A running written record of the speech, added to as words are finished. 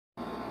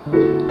Tonight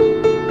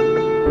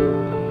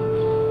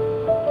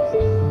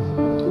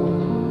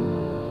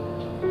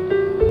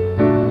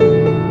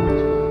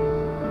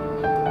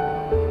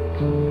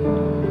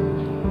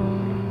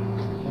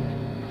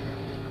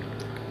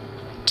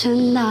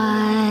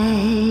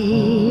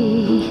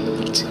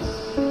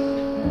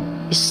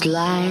is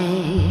like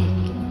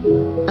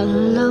a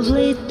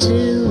lovely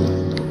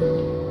tune.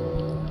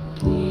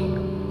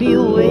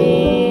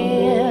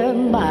 Beware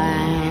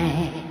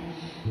my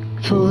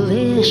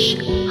foolish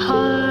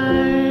heart,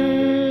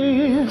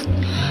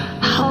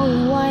 how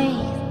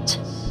white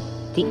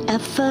the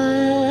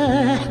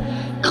ever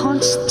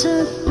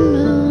constant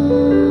moon.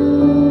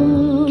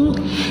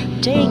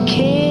 Take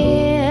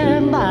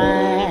care,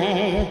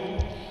 my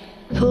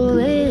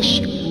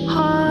foolish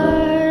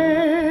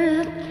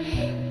heart.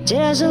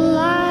 There's a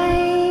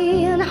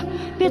line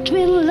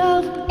between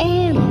love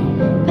and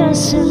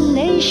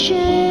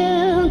fascination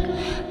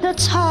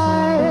that's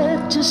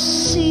hard to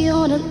see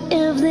on an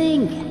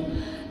evening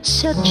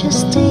such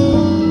as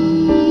this.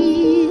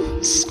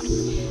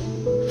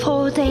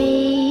 For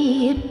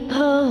they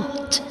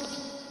both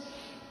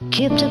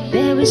keep the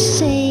very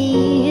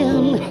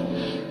same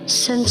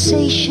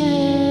sensation.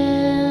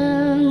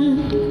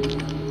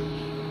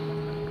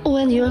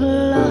 When you're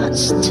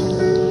lost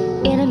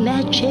in the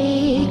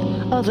magic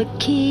of a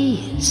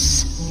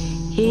kiss,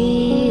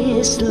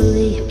 his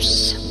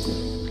lips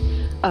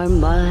are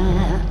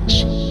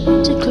much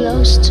too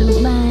close to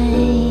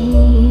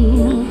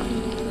mine.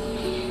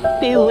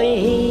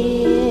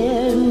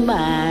 Beware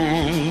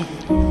my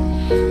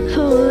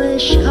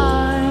foolish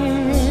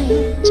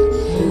heart,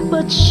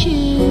 but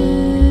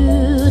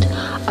should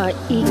our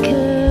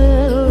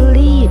eager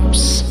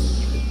lips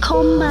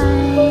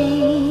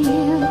combine,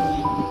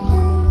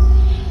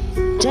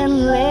 then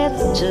let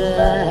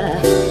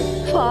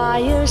the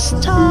fire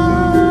start.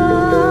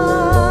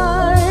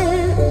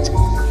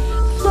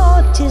 For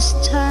this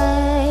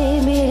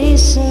time it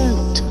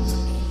isn't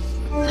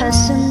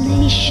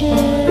fascination,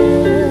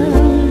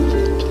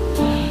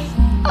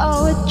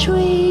 or a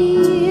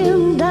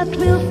dream that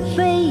will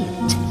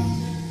fade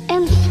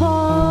and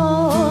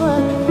fall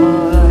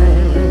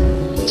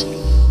apart.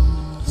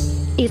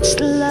 It's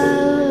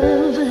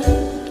love,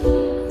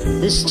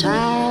 this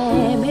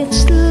time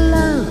it's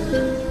love,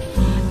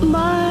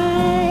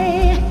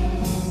 my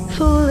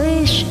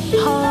foolish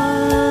heart.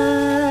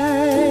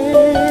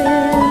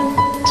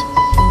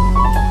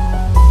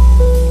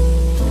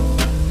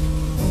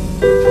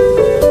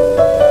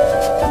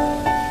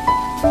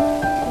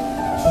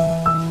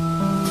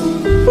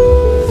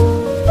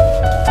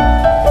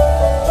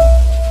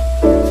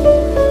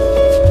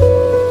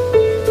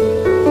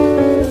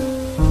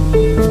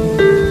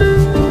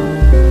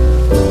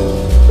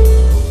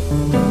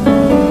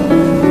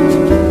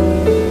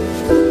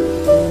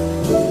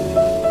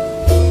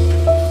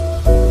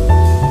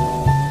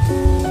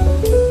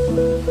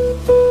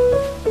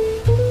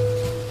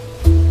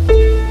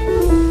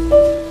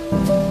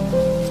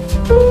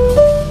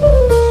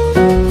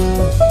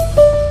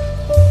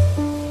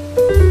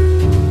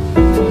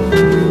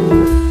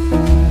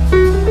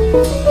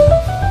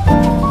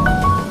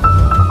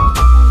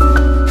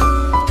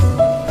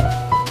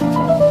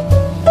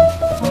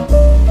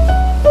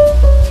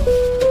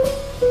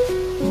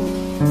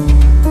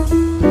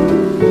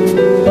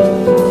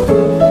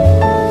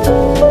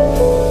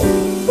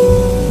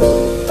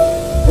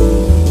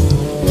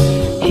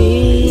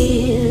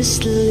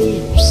 His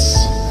lips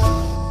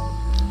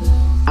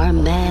are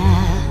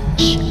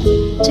matched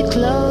too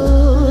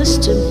close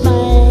to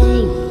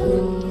mine.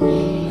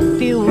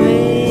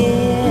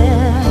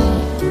 Beware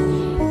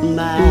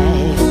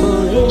my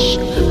foolish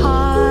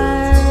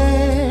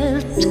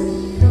heart,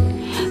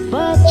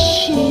 but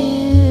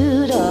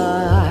should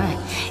our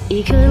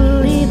eager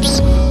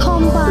lips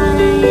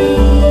combine,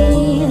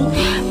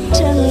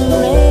 then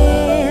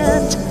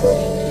let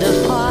the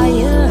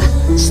fire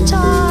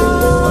start.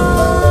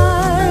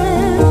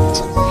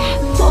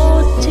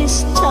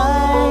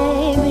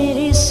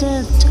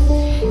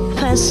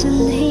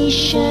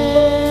 Fascination,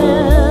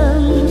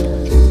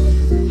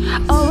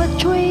 or a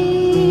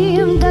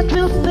dream that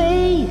will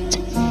fade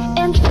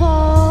and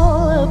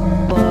fall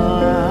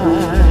apart.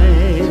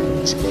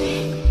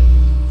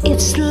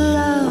 It's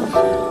love,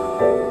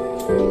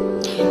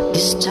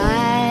 this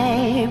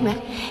time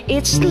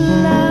it's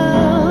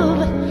love,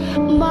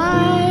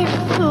 my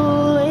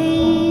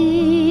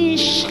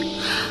foolish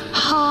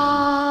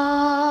heart.